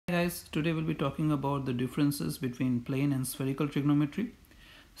guys, today we'll be talking about the differences between plane and spherical trigonometry.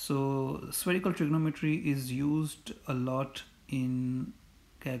 So spherical trigonometry is used a lot in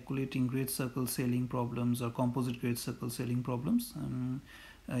calculating great circle sailing problems or composite great circle sailing problems, and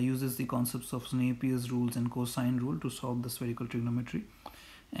uses the concepts of Napier's rules and cosine rule to solve the spherical trigonometry.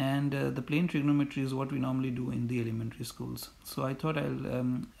 And the plane trigonometry is what we normally do in the elementary schools. So I thought I'll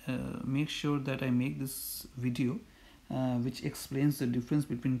make sure that I make this video which explains the difference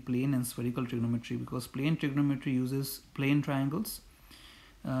between plane and spherical trigonometry, because plane trigonometry uses plane triangles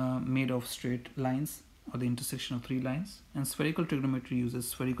made of straight lines or the intersection of three lines, and spherical trigonometry uses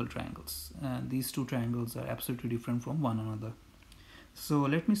spherical triangles. These two triangles are absolutely different from one another. So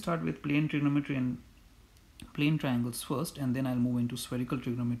let me start with plane trigonometry and plane triangles first, and then I'll move into spherical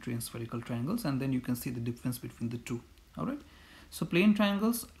trigonometry and spherical triangles, and then you can see the difference between the two. Alright, so plane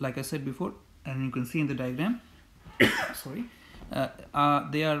triangles, like I said before, and you can see in the diagram, sorry,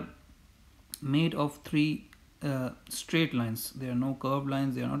 they are made of three straight lines. There are no curved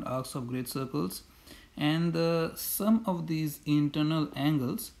lines, they are not arcs of great circles, and the sum of these internal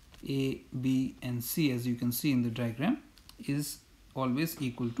angles A, B and C, as you can see in the diagram, is always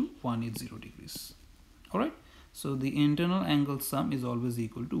equal to 180 degrees. Alright, so the internal angle sum is always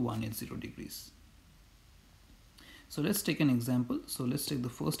equal to 180 degrees. So let's take an example. So let's take the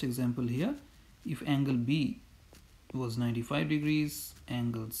first example here. If angle B was 95 degrees,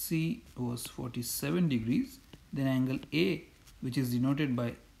 angle C was 47 degrees, then angle A, which is denoted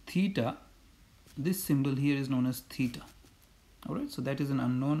by theta, this symbol here is known as theta. Alright, so that is an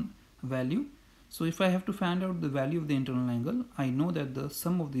unknown value. So if I have to find out the value of the internal angle, I know that the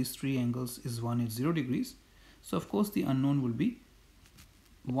sum of these three angles is 180 degrees. So of course the unknown will be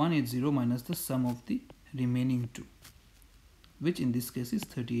 180 minus the sum of the remaining two, which in this case is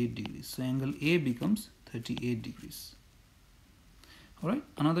 38 degrees. So angle A becomes 38 degrees. Alright,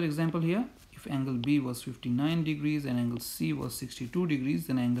 another example here. If angle B was 59 degrees and angle C was 62 degrees,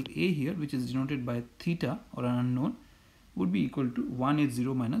 then angle A here, which is denoted by theta or an unknown, would be equal to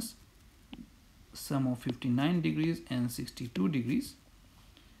 180 minus sum of 59 degrees and 62 degrees,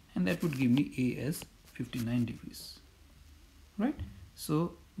 and that would give me A as 59 degrees. Right?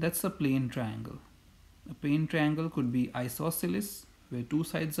 So that's a plane triangle. A plane triangle could be isosceles, where two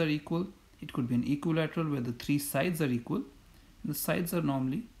sides are equal. It could be an equilateral, where the three sides are equal. The sides are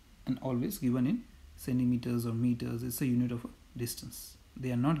normally and always given in centimeters or meters. It's a unit of a distance.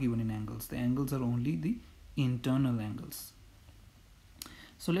 They are not given in angles. The angles are only the internal angles.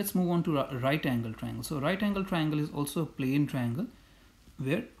 So let's move on to a right angle triangle. So right angle triangle is also a plane triangle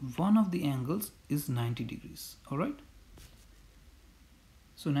where one of the angles is 90 degrees. Alright.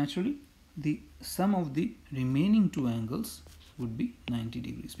 So naturally the sum of the remaining two angles would be 90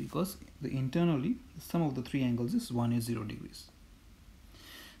 degrees, because internally the sum of the three angles is 180 degrees.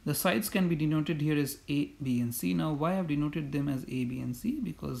 The sides can be denoted here as A, B and C. Now why I have denoted them as A, B and C?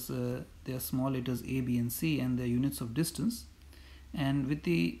 Because they are small letters A, B and C, and they are units of distance. And with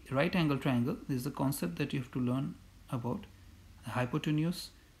the right angle triangle, there is a concept that you have to learn about: the hypotenuse,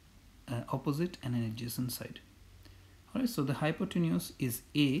 opposite and an adjacent side. Alright, so the hypotenuse is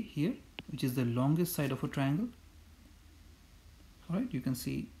A here, which is the longest side of a triangle. Alright, you can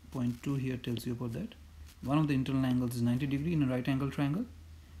see point 2 here tells you about that. One of the internal angles is 90 degrees in a right angle triangle.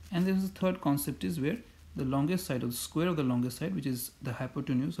 And there is a third concept, is where the longest side, or the square of the longest side, which is the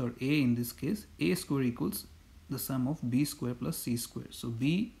hypotenuse, or A in this case, A square equals the sum of B square plus C square. So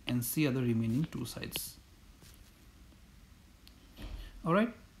B and C are the remaining two sides.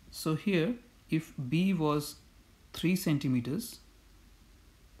 Alright, so here if B was 3 centimeters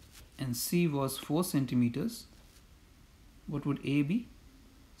and C was 4 centimeters, what would A be?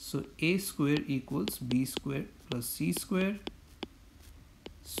 So A square equals B square plus C square.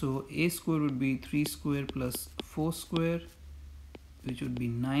 So A square would be 3 square plus 4 square, which would be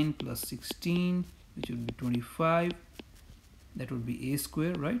 9 plus 16, which would be 25. That would be A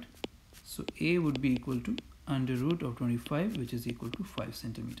square, right? So A would be equal to under root of 25, which is equal to 5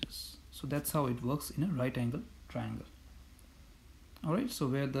 centimeters. So that's how it works in a right angle triangle. Alright, so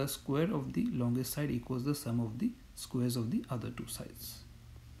where the square of the longest side equals the sum of the squares of the other two sides.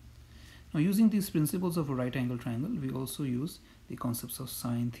 Now using these principles of a right angle triangle, we also use the concepts of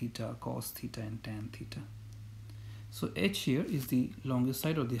sine theta, cos theta and tan theta. So H here is the longest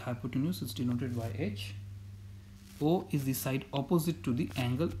side, or the hypotenuse. It's denoted by H. O is the side opposite to the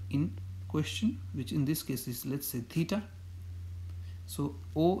angle in question, which in this case is, let's say, theta. So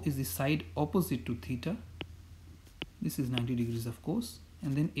O is the side opposite to theta. This is 90 degrees, of course.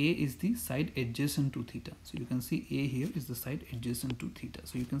 And then A is the side adjacent to theta. So you can see A here is the side adjacent to theta.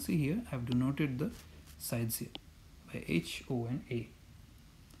 So you can see here I have denoted the sides here by H, O and A.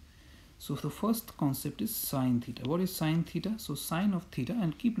 So the first concept is sine theta. What is sine theta? So sine of theta,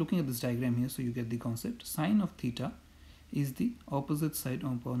 and keep looking at this diagram here so you get the concept. Sine of theta is the opposite side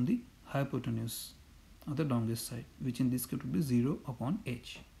upon the hypotenuse, or the longest side, which in this case would be 0 upon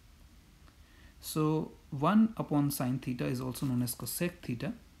h. So 1 upon sine theta is also known as cosec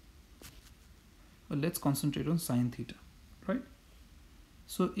theta. But let's concentrate on sine theta, right?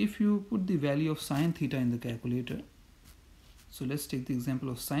 So if you put the value of sine theta in the calculator, so let's take the example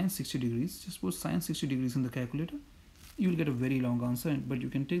of sine 60 degrees. Just put sine 60 degrees in the calculator. You will get a very long answer, but you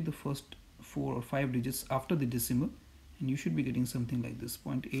can take the first 4 or 5 digits after the decimal, and you should be getting something like this,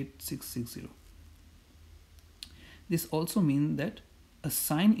 0.8660. This also means that a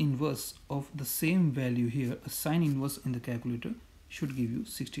sine inverse of the same value here, a sine inverse in the calculator, should give you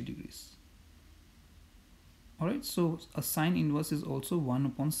 60 degrees. Alright, so a sine inverse is also 1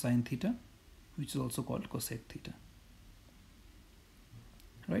 upon sine theta, which is also called cosec theta.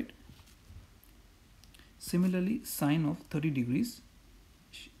 Right? Similarly, sine of 30 degrees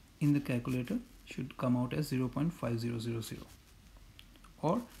in the calculator should come out as 0.5000,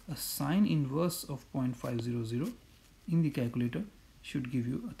 or a sine inverse of 0.500 in the calculator should give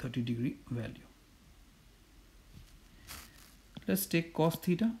you a 30 degree value. Let's take cos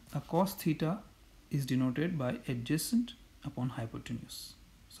theta. A cos theta is denoted by adjacent upon hypotenuse.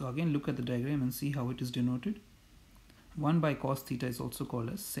 So again, look at the diagram and see how it is denoted. 1 by cos theta is also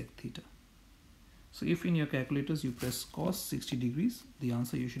called as sec theta. So if in your calculators you press cos 60 degrees, the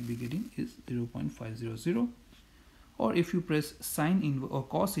answer you should be getting is 0.500. Or if you press sine inverse or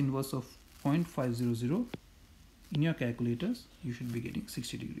cos inverse of 0.500 in your calculators, you should be getting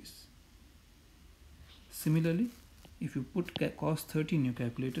 60 degrees. Similarly, if you put cos 30 in your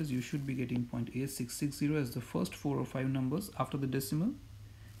calculators, you should be getting 0.8660 as the first 4 or 5 numbers after the decimal.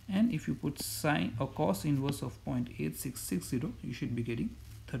 And if you put sine or cos inverse of 0.8660, you should be getting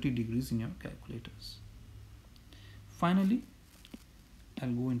 30 degrees in your calculators. Finally,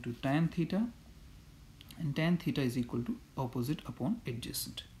 I'll go into tan theta, and tan theta is equal to opposite upon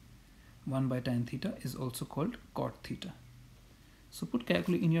adjacent. 1 by tan theta is also called cot theta. So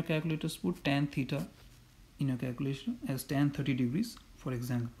in your calculators, put tan theta in your calculation as tan 30 degrees, for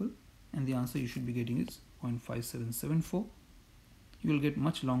example, and the answer you should be getting is 0.5774. You will get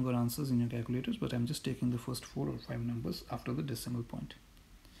much longer answers in your calculators, but I'm just taking the first 4 or 5 numbers after the decimal point.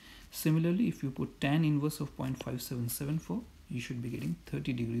 Similarly, if you put tan inverse of 0.5774, you should be getting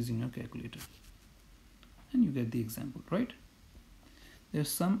 30 degrees in your calculator. And you get the example, right? There are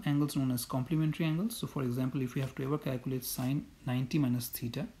some angles known as complementary angles. So for example, if you have to ever calculate sine 90 minus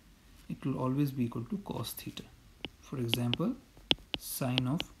theta, it will always be equal to cos theta. For example, sine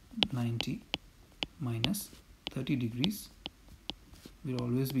of 90 minus 30 degrees will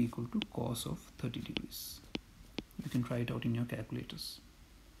always be equal to cos of 30 degrees. You can try it out in your calculators.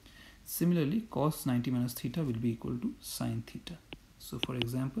 Similarly, cos 90 minus theta will be equal to sine theta. So for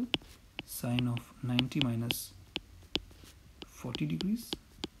example, sine of 90 minus 40 degrees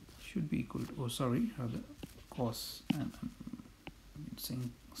should be equal to, cos, and I'm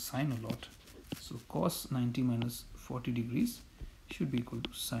saying sine a lot. So cos 90 minus 40 degrees should be equal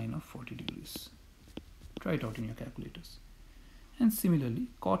to sine of 40 degrees. Try it out in your calculators. And similarly,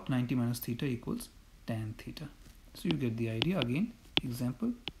 cot 90 minus theta equals tan theta. So you get the idea. Again,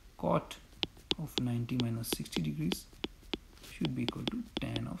 example, cot of 90 minus 60 degrees should be equal to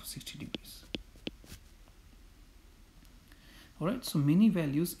tan of 60 degrees. Alright, so many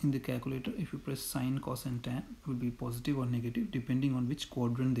values in the calculator, if you press sine, cos and tan, will be positive or negative depending on which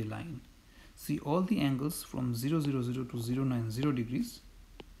quadrant they lie in. See, all the angles from 000 to 090 degrees,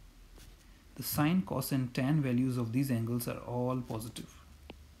 the sine, cos and tan values of these angles are all positive.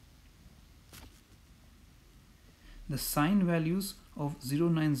 The sine values of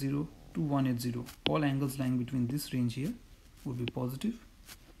 090 to 180, all angles lying between this range here, would be positive,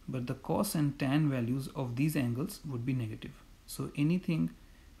 but the cos and tan values of these angles would be negative. So anything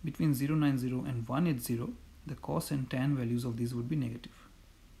between 090 and 180, the cos and tan values of these would be negative.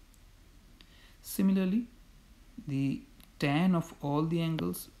 Similarly, the tan of all the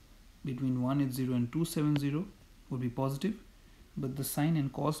angles between 180 and 270 would be positive, but the sine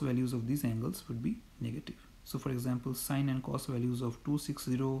and cos values of these angles would be negative. So for example, sine and cos values of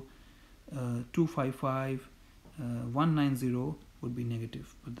 260, 255, 190 would be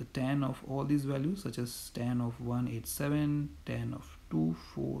negative, but the tan of all these values, such as tan of 187, tan of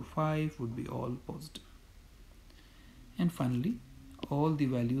 245, would be all positive. And finally, all the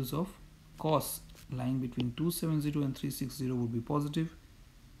values of cos lying between 270 and 360 would be positive,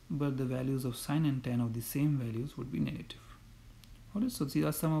 but the values of sine and tan of the same values would be negative. Alright, so these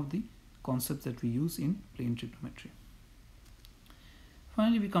are some of the concepts that we use in plane trigonometry.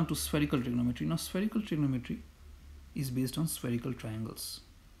 Finally, we come to spherical trigonometry. Now, spherical trigonometry is based on spherical triangles.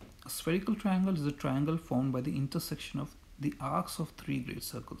 A spherical triangle is a triangle formed by the intersection of the arcs of three great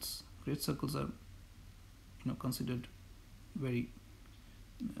circles. Great circles are, considered very,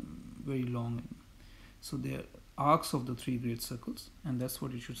 very long. So they are arcs of the three great circles, and that's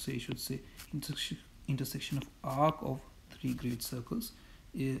what it should say. It should say intersection of arc of three great circles.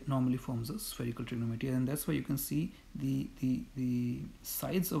 It normally forms a spherical trigonometry, and that's why you can see the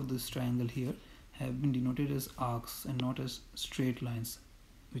sides of this triangle here have been denoted as arcs and not as straight lines,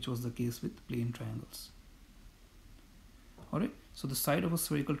 which was the case with plane triangles. Alright, so the side of a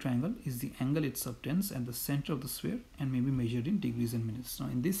spherical triangle is the angle it subtends at the center of the sphere and may be measured in degrees and minutes. Now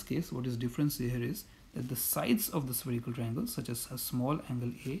in this case, what is different here is that the sides of the spherical triangle, such as a small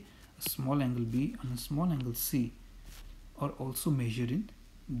angle A, a small angle B, and a small angle C, are also measured in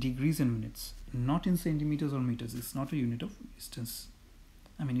degrees and minutes, not in centimeters or meters. It's not a unit of distance.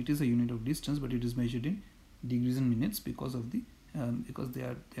 I mean, it is a unit of distance, but it is measured in degrees and minutes because of the because they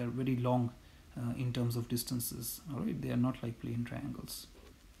are very long in terms of distances. All right, they are not like plane triangles.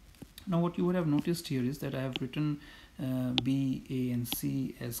 Now, what you would have noticed here is that I have written B, A, and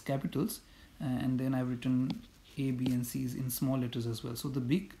C as capitals, and then I've written A, B, and C in small letters as well. So the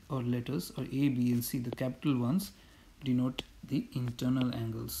big or letters or A, B, and C, the capital ones, denote the internal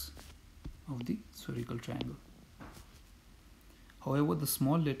angles of the spherical triangle. However, the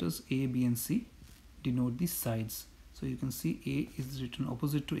small letters A, B, and C denote the sides. So you can see A is written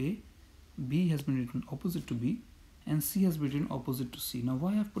opposite to A, B has been written opposite to B, and C has been written opposite to C. Now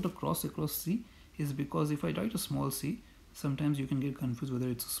why I have put a cross across C is because if I write a small c, sometimes you can get confused whether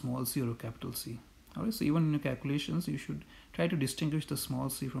it's a small c or a capital C. Alright, so even in your calculations, you should try to distinguish the small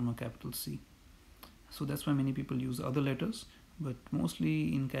c from a capital C. So that's why many people use other letters, but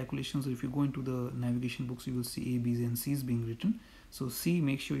mostly in calculations, if you go into the navigation books, you will see A, B's, and C's being written. So C,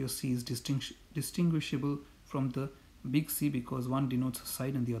 make sure your C is distinguishable from the big C, because one denotes a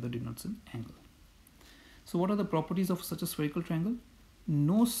side and the other denotes an angle. So what are the properties of such a spherical triangle?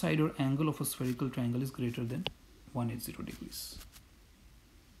 No side or angle of a spherical triangle is greater than 180 degrees.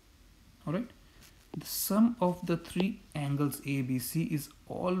 Alright. The sum of the three angles A, B, C is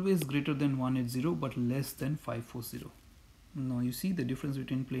always greater than 180 but less than 540. Now you see the difference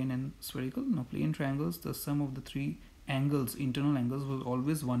between plane and spherical. Now plane triangles, the sum of the three angles, internal angles, was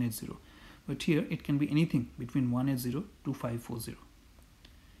always 180. But here it can be anything between 180 to 540.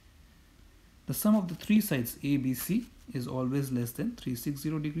 The sum of the three sides A, B, C is always less than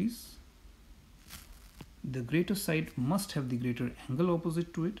 360 degrees. The greater side must have the greater angle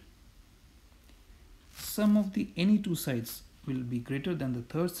opposite to it. Sum of the any two sides will be greater than the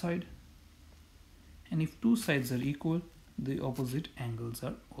third side. And if two sides are equal, the opposite angles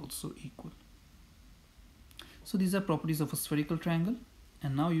are also equal. So these are properties of a spherical triangle.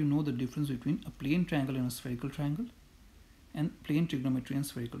 And now you know the difference between a plane triangle and a spherical triangle, and plane trigonometry and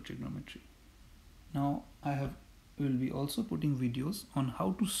spherical trigonometry. Now will be also putting videos on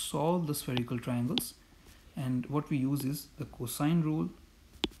how to solve the spherical triangles, and what we use is the cosine rule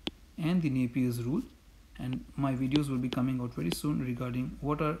and the Napier's rule, and my videos will be coming out very soon regarding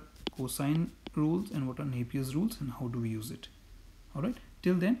what are cosine rules and what are Napier's rules and how do we use it. Alright,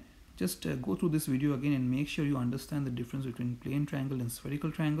 till then, just go through this video again and make sure you understand the difference between plane triangle and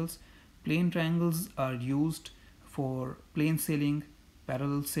spherical triangles. Plane triangles are used for plane sailing,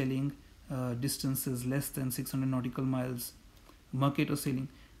 parallel sailing, distances less than 600 nautical miles, Mercator sailing,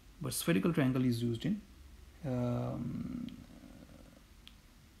 but spherical triangle is used in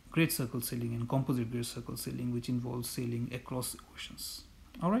great circle sailing and composite great circle sailing, which involves sailing across oceans.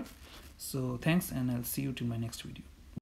 Alright, so thanks, and I'll see you till my next video.